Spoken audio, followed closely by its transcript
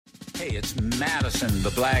Hey, it's Madison, the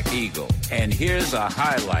Black Eagle, and here's a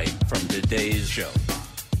highlight from today's show.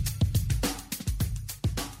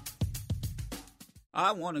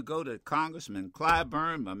 I want to go to Congressman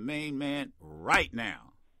Clyburn, my main man, right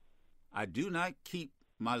now. I do not keep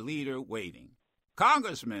my leader waiting.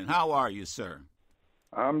 Congressman, how are you, sir?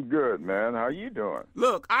 I'm good, man. How you doing?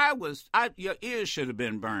 Look, your ears should have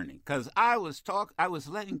been burning because I was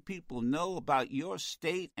letting people know about your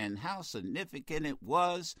state and how significant it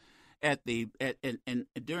was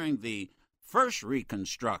during the first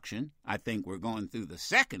Reconstruction. I think we're going through the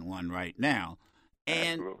second one right now,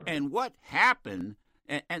 and what happened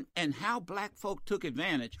and how black folk took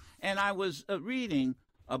advantage. And I was reading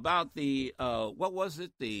about the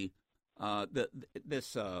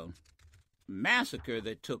massacre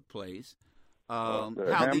that took place.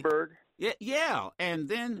 Hamburg.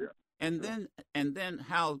 And then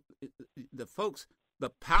how the folks, the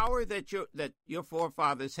power that your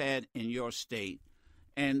forefathers had in your state,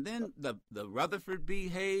 and then the Rutherford B.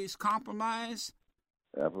 Hayes Compromise.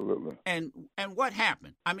 Absolutely. And what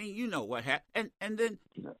happened? I mean, you know what happened. And then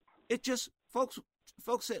it just folks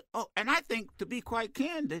said, oh, and I think, to be quite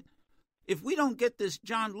candid, if we don't get this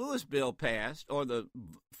John Lewis bill passed or the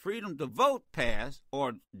freedom to vote passed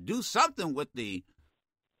or do something with the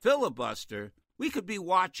filibuster, we could be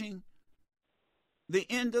watching the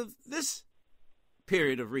end of this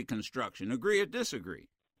period of Reconstruction. Agree or disagree?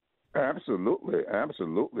 Absolutely.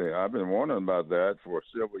 I've been wondering about that for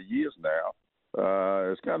several years now.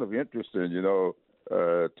 It's kind of interesting,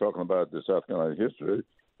 talking about the South Carolina history.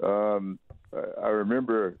 I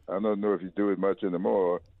remember, I don't know if you do it much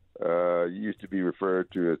anymore, you used to be referred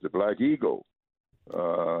to as the Black Eagle.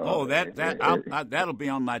 That'll be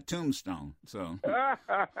on my tombstone. So,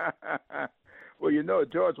 well,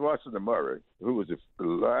 George Washington Murray, who was the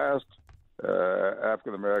last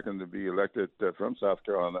African American to be elected from South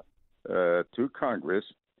Carolina to Congress,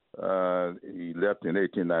 he left in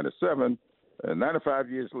 1897.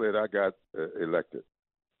 95 years later, I got elected.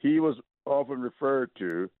 He was often referred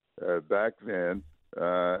to back then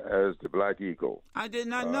as the Black Eagle. I did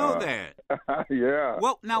not know that. Yeah.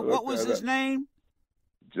 Well, now, what was his name?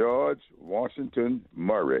 George Washington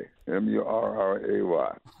Murray, Murray.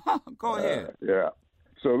 Go ahead. Yeah.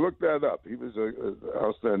 So look that up. He was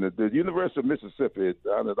outstanding. The University of Mississippi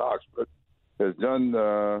down at Oxford has done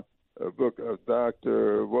a book of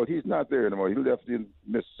Dr. Well, he's not there anymore. He left in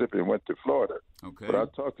Mississippi and went to Florida. Okay. But I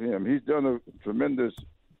talked to him. He's done a tremendous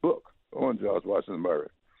book on George Washington Murray.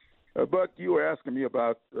 But you were asking me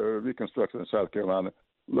about Reconstruction in South Carolina.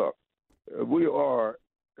 Look, we are,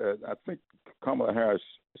 I think Kamala Harris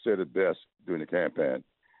said it best during the campaign.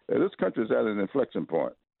 This country is at an inflection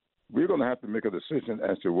point. We're going to have to make a decision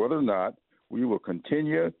as to whether or not we will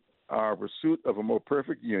continue our pursuit of a more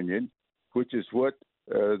perfect union, which is what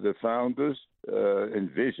the founders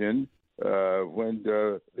envisioned when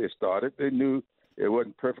they started. They knew it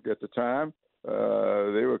wasn't perfect at the time.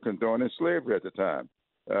 They were condoning slavery at the time.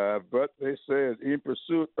 But they said in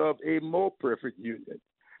pursuit of a more perfect union.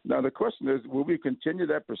 Now, the question is, will we continue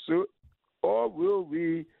that pursuit, or will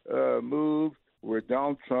we move where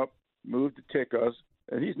Donald Trump moved to take us,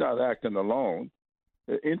 and he's not acting alone,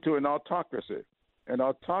 into an autocracy? An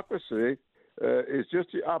autocracy is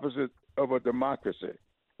just the opposite of a democracy.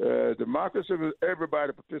 Democracy is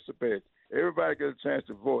everybody participates. Everybody gets a chance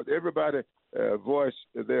to vote. Everybody voice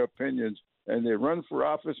their opinions, and they run for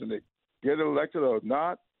office, and they get elected or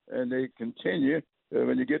not, and they continue.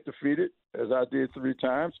 When you get defeated, as I did 3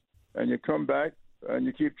 times, and you come back and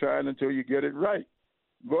you keep trying until you get it right.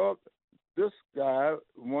 Well, this guy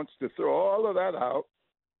wants to throw all of that out,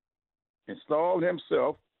 install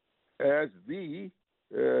himself as the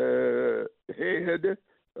head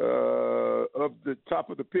of the top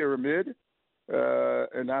of the pyramid.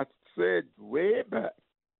 And I said way back,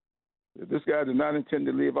 this guy did not intend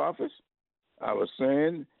to leave office. I was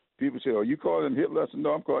saying, people say, oh, you call him Hitler? I said,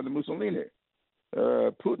 no, I'm calling him Mussolini.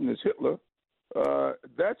 Putin is Hitler.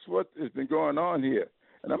 That's what has been going on here.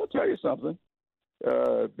 And I'm going to tell you something.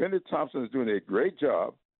 Bennet Thompson is doing a great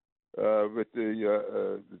job with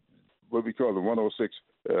the what we call the 106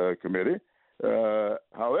 committee.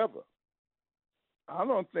 However, I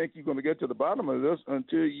don't think you're going to get to the bottom of this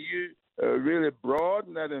until you really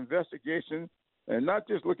broaden that investigation and not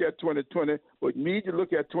just look at 2020, but need to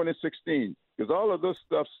look at 2016, because all of this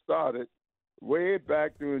stuff started way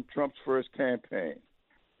back during Trump's first campaign.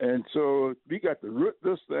 And so we got to root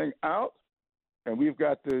this thing out, and we've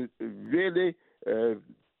got to really,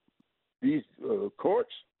 these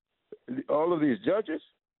courts, all of these judges,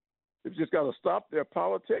 they've just got to stop their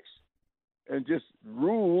politics and just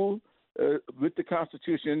rule with the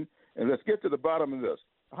Constitution. And let's get to the bottom of this.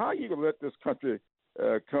 How are you going to let this country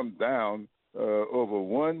come down over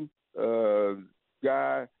one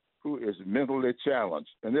guy who is mentally challenged?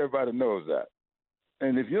 And everybody knows that.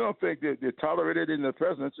 And if you don't think that they're tolerated in the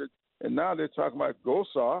presidency, and now they're talking about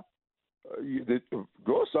Gosar,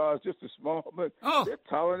 Gosar is just a small, but they're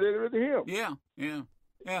tolerated with him. Yeah.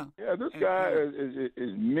 This guy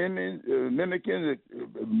is mimicking,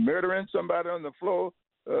 murdering somebody on the floor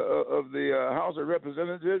of the House of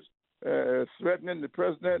Representatives, threatening the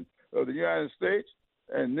president of the United States,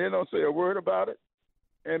 and they don't say a word about it.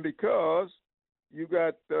 And because you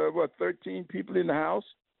got 13 people in the House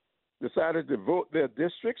decided to vote their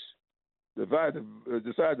districts, decided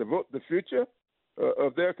to vote the future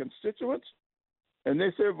of their constituents, and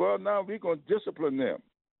they said, well, now we're going to discipline them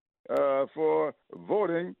for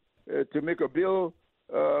voting to make a bill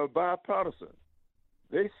bipartisan.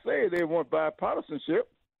 They say they want bipartisanship.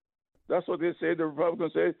 That's what they say. The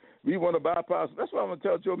Republicans say, we want a bipartisan. That's what I'm going to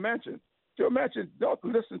tell Joe Manchin. Joe Manchin, don't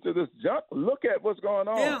listen to this junk. Look at what's going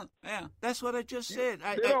on. Yeah. That's what I just said.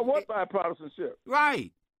 They don't want bipartisanship.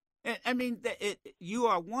 Right. I mean, you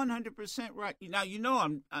are 100% right. Now,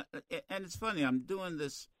 and it's funny, I'm doing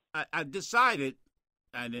this. I decided,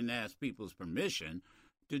 I didn't ask people's permission,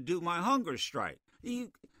 to do my hunger strike.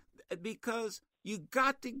 Because you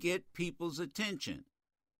got to get people's attention.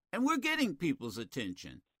 And we're getting people's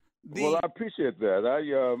attention. Well, I appreciate that.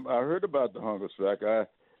 I heard about the hunger strike. I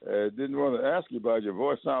didn't want to ask you about it. Your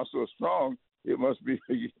voice sounds so strong. It must be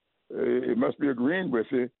agreeing with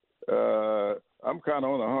you. I'm kind of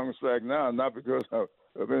on a hunger strike now, not because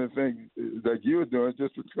of anything that you're doing,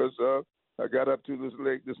 just because I got up too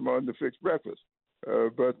late this morning to fix breakfast.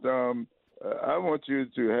 But I want you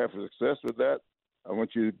to have success with that. I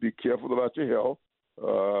want you to be careful about your health.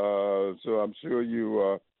 So I'm sure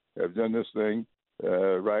you have done this thing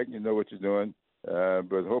right. You know what you're doing.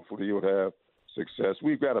 But hopefully you'll have success.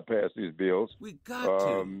 We've got to pass these bills. We got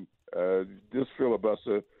to. This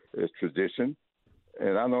filibuster is tradition.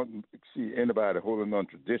 And I don't see anybody holding on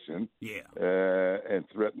tradition and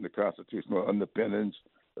threaten the constitutional underpinnings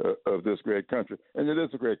of this great country. And it is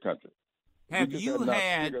a great country. Have you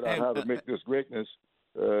figured out how to make this greatness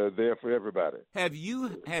there for everybody? Have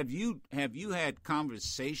you had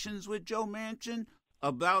conversations with Joe Manchin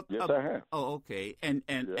about? Yes, I have. Oh, okay. And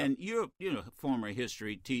you're a former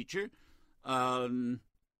history teacher.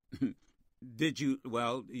 Did you?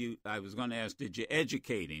 Well, I was going to ask, did you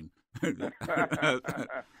educate him?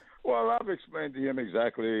 Well, I've explained to him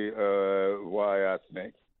exactly why I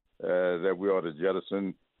think that we ought to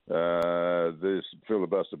jettison this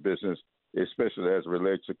filibuster business, especially as it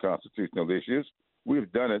relates to constitutional issues. We've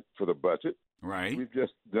done it for the budget. Right. We've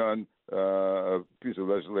just done a piece of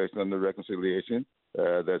legislation on the reconciliation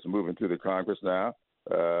that's moving through the Congress now.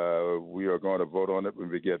 We are going to vote on it when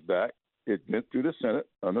we get back. It went through the Senate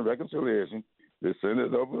on the reconciliation. They sent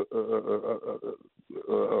it over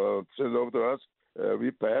to us.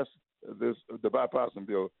 We passed this. The bipartisan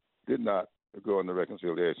bill did not go on the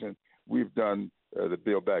reconciliation. We've done the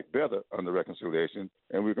bill back better on the reconciliation,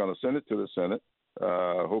 and we're going to send it to the Senate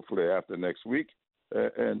hopefully after next week.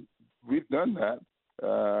 And we've done that.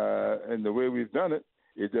 And the way we've done it,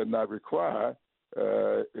 it does not require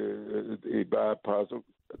a bipartisan,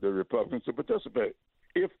 the Republicans to participate.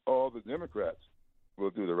 If all the Democrats will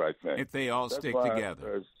do the right thing. If they all stick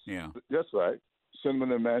together. That's right.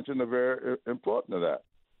 Cinnamon and Manchin are very important to that.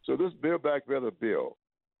 So this Build Back Better bill,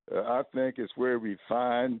 I think, is where we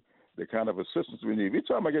find the kind of assistance we need. We're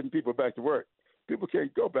talking about getting people back to work. People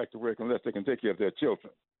can't go back to work unless they can take care of their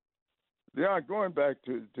children. They aren't going back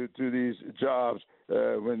to these jobs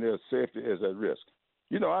when their safety is at risk.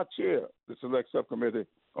 You know, I chair the Select Subcommittee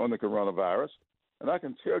on the coronavirus, and I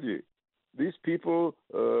can tell you, these people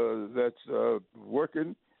that's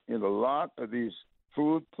working in a lot of these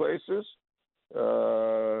food places,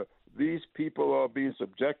 these people are being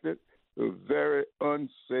subjected to very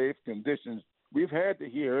unsafe conditions. We've had the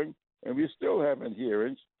hearing, and we're still having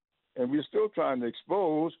hearings, and we're still trying to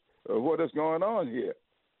expose what is going on here.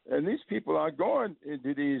 And these people are going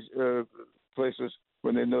into these places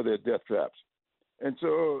when they know they're death traps. And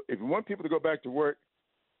so if you want people to go back to work,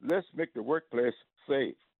 let's make the workplace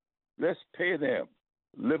safe. Let's pay them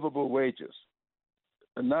livable wages.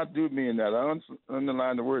 And not do mean that. I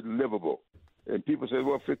underline the word livable. And people say,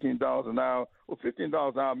 well, $15 an hour. Well,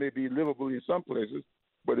 $15 an hour may be livable in some places,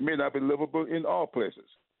 but it may not be livable in all places.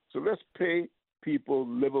 So let's pay people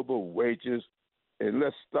livable wages, and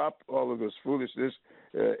let's stop all of this foolishness.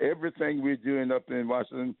 Everything we're doing up in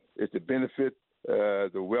Washington is to benefit the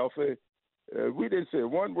wealthy. We didn't say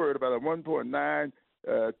one word about a $1.9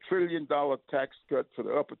 trillion tax cut for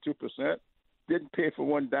the upper 2%. Didn't pay for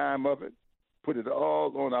one dime of it. put it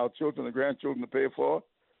all on our children and grandchildren to pay for.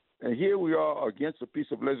 And here we are against a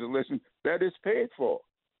piece of legislation that is paid for.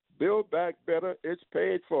 Build Back Better, it's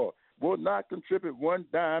paid for. Will not contribute one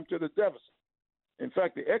dime to the deficit. In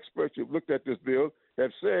fact, the experts who've looked at this bill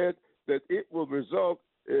have said that it will result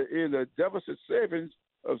in a deficit savings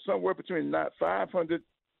of somewhere between $500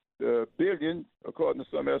 billion, according to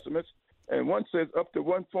some estimates, and one says up to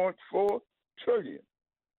 $1.4 trillion.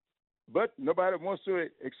 But nobody wants to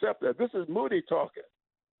accept that. This is Moody talking.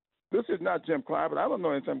 This is not Jim Clyburn. I don't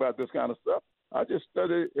know anything about this kind of stuff. I just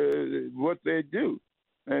study what they do.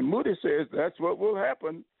 And Moody says that's what will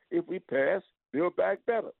happen if we pass Build Back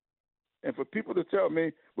Better. And for people to tell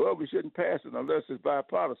me, well, we shouldn't pass it unless it's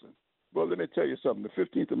bipartisan. Well, let me tell you something. The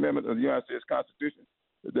 15th Amendment of the United States Constitution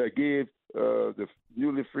that gave the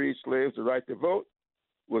newly freed slaves the right to vote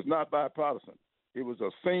was not bipartisan. It was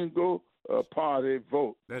a single party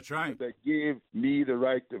vote. That's right. That gave me the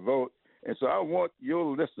right to vote. And so I want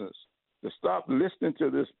your listeners to stop listening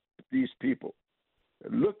to these people.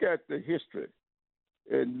 Look at the history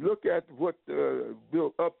and look at what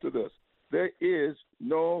built up to this. There is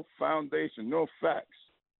no foundation, no facts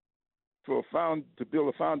to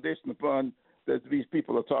build a foundation upon that these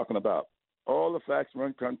people are talking about. All the facts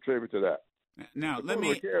run contrary to that. Now, the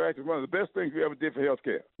Affordable Care Act is one of the best things we ever did for health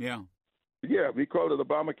care. Yeah. Yeah, we called it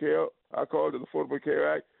Obamacare. I called it the Affordable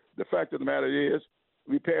Care Act. The fact of the matter is,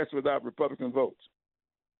 we passed without Republican votes.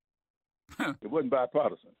 It wasn't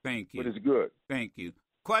bipartisan. Thank you. But it's good. Thank you.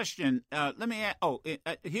 Question. Let me ask.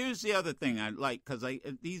 Here's the other thing I like, because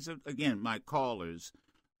these are, again, my callers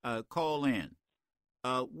call in.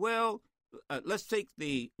 Let's take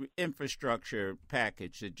the infrastructure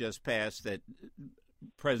package that just passed that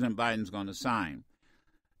President Biden's going to sign.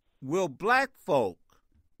 Will black folk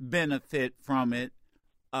benefit from it?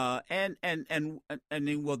 And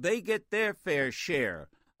will they get their fair share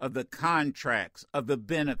of the contracts, of the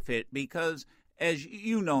benefit? Because, as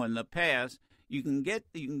you know, in the past, you can get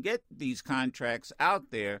these contracts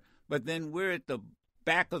out there, but then we're at the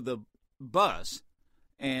back of the bus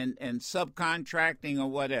and subcontracting or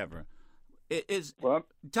whatever.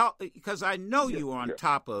 Because I know you are on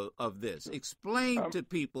top of this. Explain to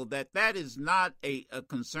people that is not a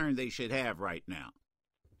concern they should have right now.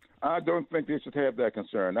 I don't think they should have that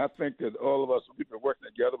concern. I think that all of us, we've been working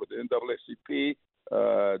together with the NAACP.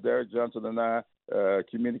 Derek Johnson and I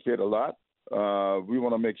communicate a lot. We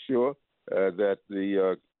want to make sure that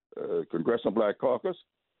the Congressional Black Caucus,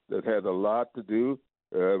 that has a lot to do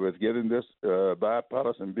with getting this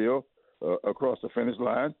bipartisan bill across the finish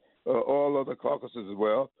line. All other caucuses as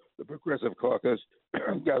well. The Progressive Caucus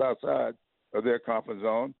got outside of their comfort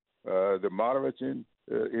zone. The moderates in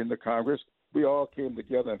the Congress, we all came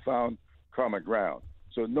together and found common ground.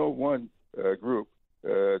 So no one group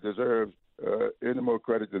deserves any more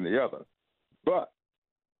credit than the other. But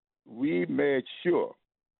we made sure,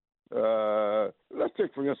 let's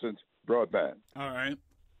take, for instance, broadband. All right.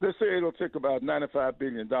 Let's say it'll take about $95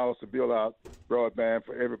 billion to build out broadband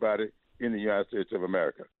for everybody in the United States of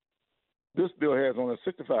America. This bill has only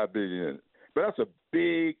 $65 billion in it, but that's a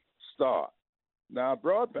big start. Now,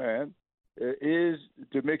 broadband is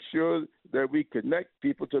to make sure that we connect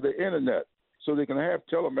people to the internet so they can have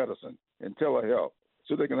telemedicine and telehealth,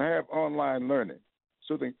 so they can have online learning,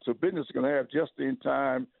 so business can have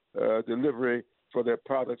just-in-time delivery for their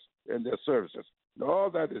products and their services. Now, all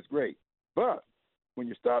that is great, but when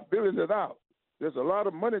you start building it out, there's a lot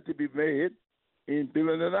of money to be made in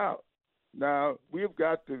building it out. Now, we've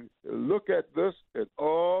got to look at this at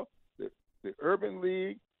all, the Urban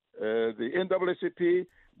League, the NAACP.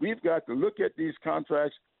 We've got to look at these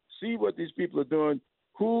contracts, see what these people are doing,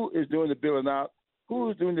 who is doing the building out, who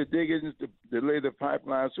is doing the diggings to lay the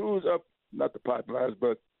pipelines, who's up, not the pipelines,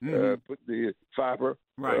 but put the fiber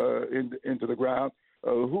into the ground,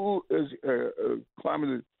 who is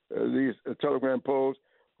climbing these telegram poles,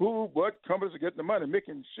 what companies are getting the money,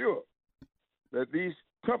 making sure that these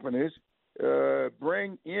companies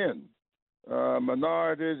bring in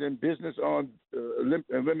minorities and business on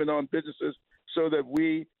and women-owned businesses, so that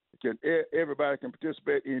everybody can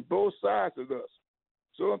participate in both sides of this.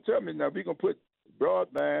 So I'm telling you now, we're gonna put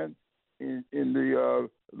broadband in the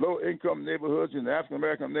low-income neighborhoods, in the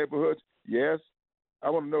African-American neighborhoods. Yes, I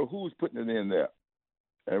want to know who's putting it in there,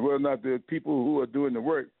 and whether or not the people who are doing the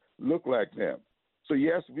work look like them. So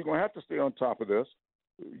yes, we're gonna have to stay on top of this.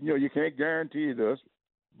 You know, you can't guarantee this,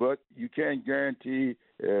 but you can guarantee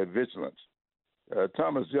vigilance.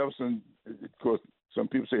 Thomas Jefferson, of course, some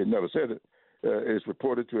people say he never said it, is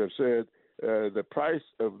reported to have said, the price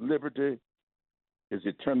of liberty is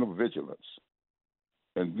eternal vigilance.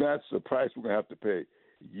 And that's the price we're going to have to pay.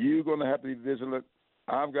 You're going to have to be vigilant.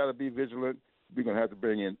 I've got to be vigilant. we're going to have to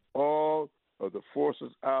bring in all of the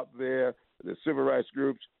forces out there, the civil rights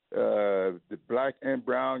groups, the black and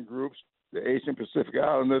brown groups, the Asian Pacific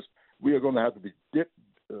Islanders. We are going to have to be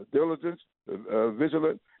diligent,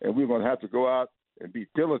 vigilant, and we're going to have to go out and be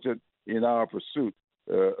diligent in our pursuit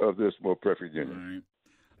of this more perfect union.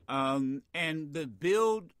 Right. And the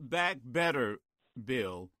Build Back Better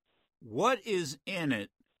bill, what is in it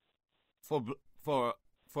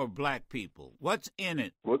for black people? What's in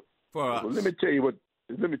it for us? Well, let me tell you what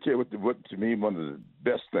to me one of the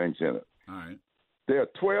best things in it. All right. There are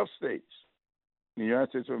 12 states in the United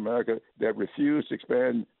States of America that refuse to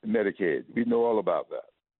expand Medicaid. We know all about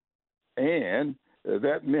that. And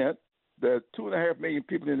that meant that 2.5 million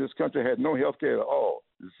people in this country had no health care at all,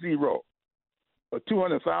 zero.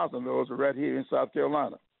 200,000 of those are right here in South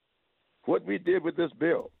Carolina. What we did with this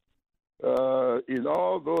bill is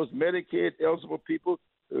all those Medicaid-eligible people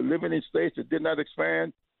living in states that did not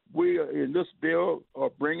expand, we in this bill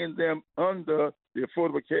are bringing them under the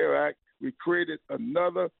Affordable Care Act. We created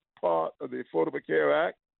another part of the Affordable Care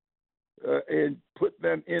Act and put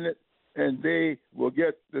them in it, and they will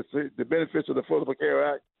get the benefits of the Affordable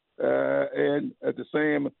Care Act and at the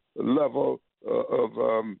same level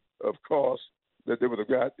of cost that they would have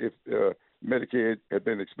got if Medicaid had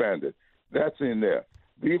been expanded. That's in there.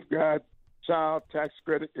 We've got child tax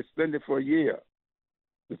credit extended for a year.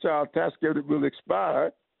 The child tax credit will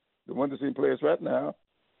expire. The one that's in place right now,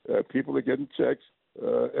 people are getting checks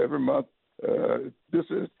every month. This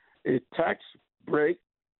is a tax break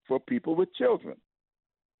for people with children.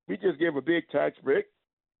 We just gave a big tax break,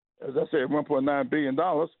 as I said, $1.9 billion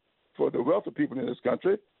for the wealthy people in this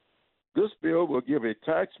country. This bill will give a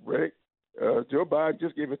tax break. Joe Biden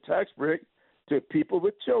just gave a tax break to people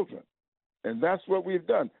with children. And that's what we've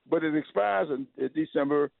done. But it expires in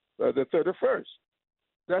December the 31st.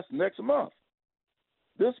 That's next month.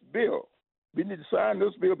 This bill, we need to sign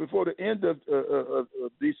this bill before the end of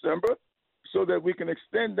December so that we can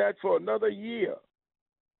extend that for another year.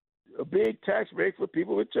 A big tax break for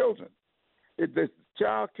people with children. The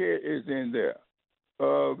child care is in there.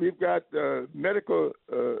 We've got medical,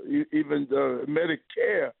 even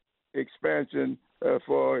Medicare expansion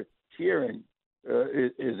for hearing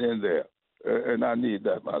is in there. And I need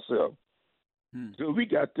that myself. So we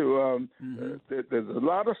got to, there's a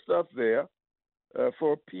lot of stuff there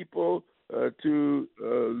for people to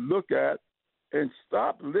look at and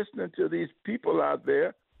stop listening to these people out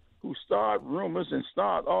there who start rumors and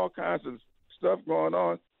start all kinds of stuff going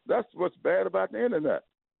on. That's what's bad about the internet.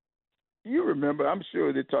 You remember, I'm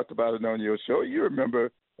sure they talked about it on your show. You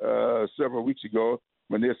remember several weeks ago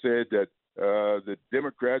when they said that the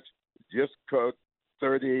Democrats just cut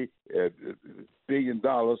 $30 billion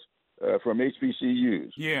from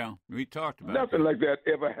HBCUs. Yeah, we talked about Nothing like that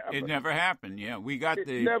ever happened. It never happened. Yeah, we got it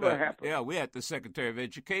never happened. Yeah, we had the Secretary of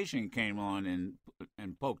Education came on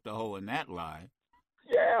and poked a hole in that lie.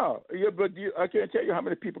 Yeah, but I can't tell you how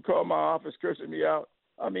many people called my office cursing me out.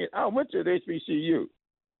 I mean, I went to the HBCU,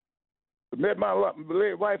 met my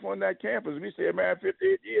wife on that campus. We stayed married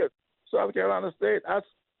 58 years. South Carolina State.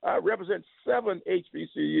 I represent 7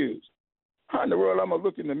 HBCUs. How in the world I'm going to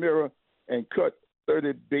look in the mirror and cut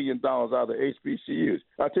 $30 billion out of HBCUs?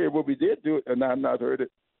 I'll tell you what we did do it, and I've not heard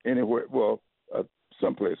it anywhere. Well,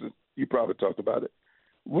 some places. You probably talked about it.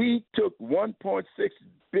 We took $1.6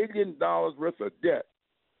 billion worth of debt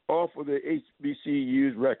off of the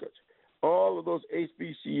HBCUs records. All of those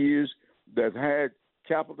HBCUs that had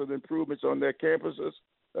capital improvements on their campuses,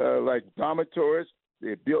 like dormitories,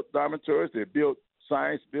 they built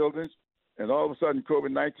science buildings, and all of a sudden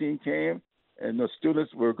COVID-19 came, and the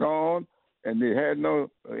students were gone, and they had no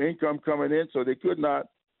income coming in, so they could not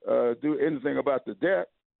do anything about the debt.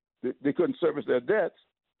 They couldn't service their debts.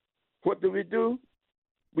 What did we do?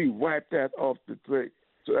 We wiped that off the plate.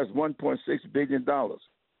 So that's $1.6 billion.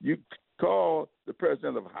 You call the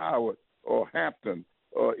president of Howard or Hampton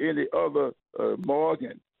or any other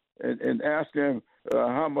Morgan and ask them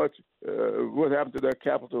how much, what happened to their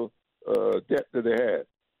capital debt that they had.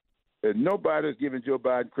 And nobody's giving Joe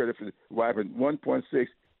Biden credit for wiping $1.6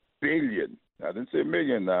 billion. I didn't say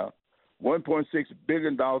million now. $1.6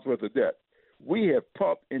 billion worth of debt. We have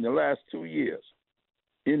pumped in the last 2 years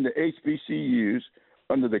in the HBCUs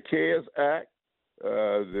under the CARES Act,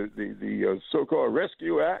 the so-called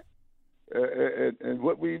Rescue Act, and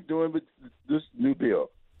what we're doing with this new bill,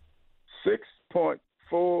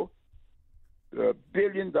 $6.4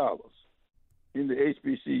 billion in the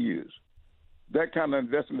HBCUs. That kind of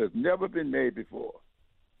investment has never been made before.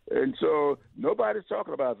 And so nobody's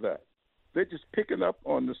talking about that. They're just picking up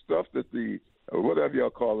on the stuff that whatever y'all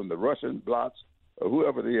call them, the Russian blots, or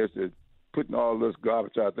whoever it is that putting all this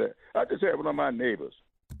garbage out there. I just had one of my neighbors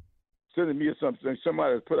sending me something.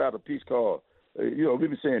 Somebody has put out a piece called, we've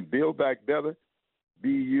been saying Build Back Better,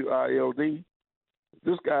 BUILD.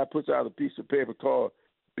 This guy puts out a piece of paper called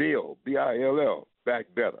Bill, BILL, Back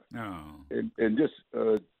Better. Oh. And just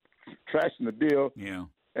trashing the bill. Yeah.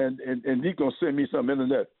 And he's going to send me some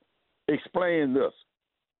internet. Explain this.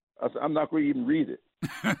 I said, I'm not going to even read it.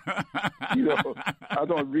 I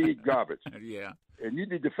don't read garbage. Yeah. And you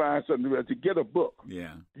need to find something to get a book.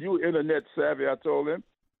 Yeah. You internet savvy, I told him.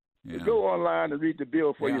 Yeah. Go online and read the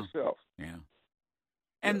bill for yourself. Yeah.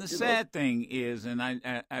 And the sad thing is, and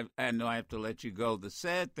I know I have to let you go, the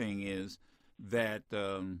sad thing is that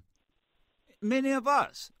many of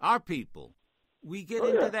us, our people, we get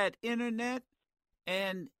into that internet,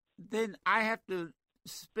 and then I have to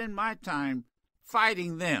spend my time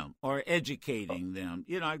fighting them or educating them.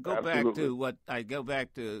 I go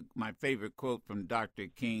back to my favorite quote from Dr.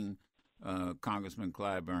 King, Congressman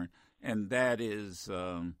Clyburn, and that is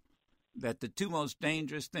that the two most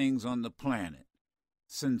dangerous things on the planet,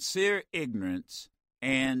 sincere ignorance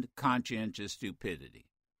and conscientious stupidity.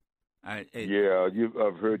 I've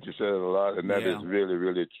heard you say it a lot, and that is really,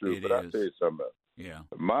 really true. But I'll tell you something else. Yeah.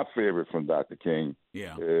 My favorite from Dr. King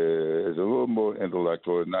is a little more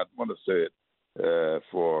intellectual, and I want to say it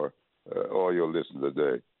for all your listeners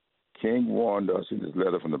today. King warned us in his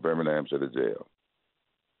letter from the Birmingham City Jail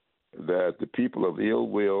that the people of ill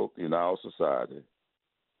will in our society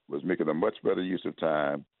was making a much better use of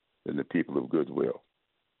time than the people of goodwill.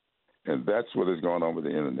 And that's what is going on with the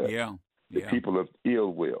internet. The people of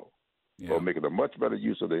ill will are making a much better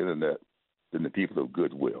use of the internet than the people of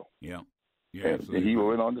goodwill. And he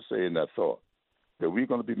went on to say in that thought that we're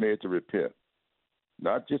going to be made to repent,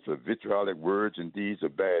 not just for vitriolic words and deeds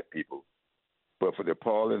of bad people, but for the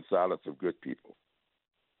appalling silence of good people.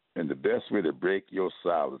 And the best way to break your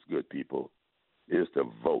silence, good people, is to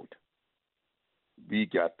vote. We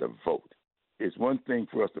got to vote. It's one thing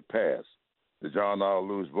for us to pass the John R.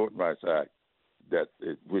 Lewis Voting Rights Act,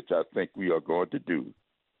 which I think we are going to do.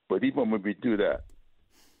 But even when we do that,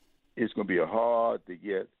 it's going to be hard to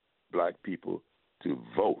get black people to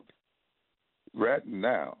vote. Right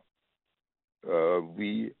now,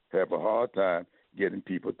 we have a hard time getting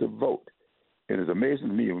people to vote. And it's amazing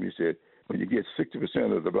to me when you get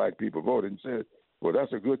 60% of the black people voting, said, well,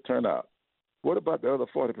 that's a good turnout. What about the other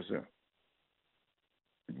 40%?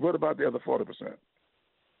 What about the other 40%?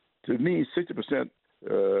 To me, 60%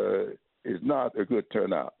 is not a good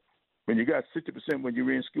turnout. When you got 60% when you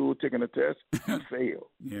were in school taking a test, you fail.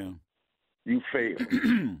 You fail.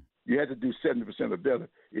 You had to do 70% or better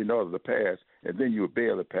in order to pass, and then you were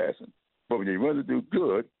barely passing. But when you want to do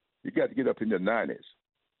good, you got to get up in the 90s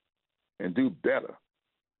and do better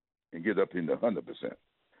and get up in the 100%.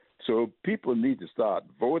 So people need to start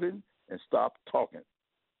voting and stop talking.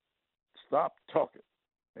 Stop talking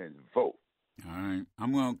and vote. All right.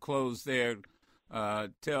 I'm going to close there.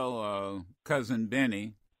 Tell Cousin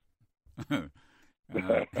Benny,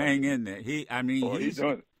 hang in there. He's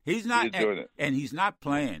doing it. He's not, and he's not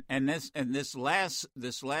playing. And this last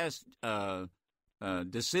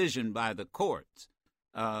decision by the courts.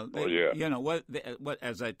 What?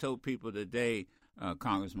 As I told people today,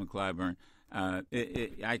 Congressman Clyburn,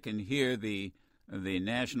 I can hear the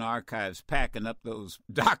National Archives packing up those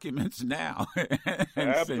documents now.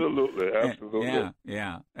 Absolutely.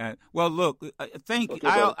 Yeah. Well, look, thank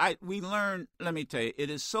you. We learned. Let me tell you, it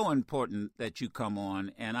is so important that you come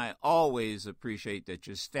on, and I always appreciate that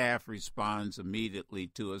your staff responds immediately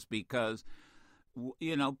to us because,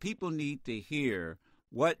 people need to hear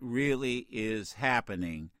what really is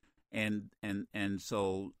happening, and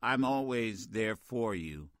so I'm always there for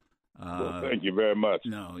you. Well, thank you very much.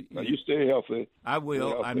 No, you stay healthy. I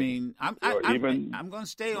will. I mean, I'm going to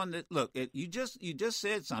stay on the look. You just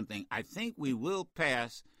said something. I think we will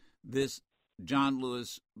pass this John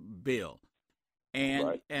Lewis bill,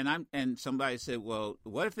 and somebody said, well,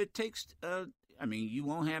 what if it takes? You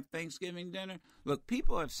won't have Thanksgiving dinner. Look,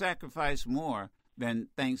 people have sacrificed more than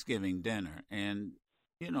Thanksgiving dinner, and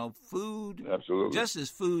food. Absolutely. Just as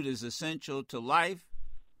food is essential to life.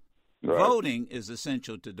 Right. Voting is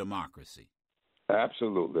essential to democracy.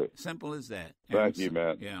 Absolutely. Simple as that. Thank you,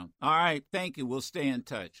 man. Yeah. All right. Thank you. We'll stay in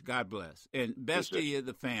touch. God bless. And best to you,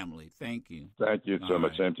 the family. Thank you. Thank you so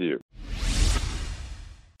much. Same to you.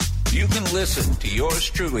 You can listen to yours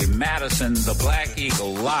truly, Madison the Black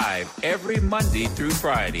Eagle, live every Monday through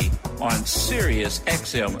Friday on Sirius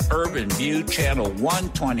XM Urban View Channel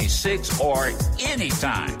 126 or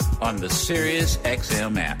anytime on the Sirius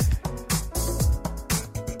XM app.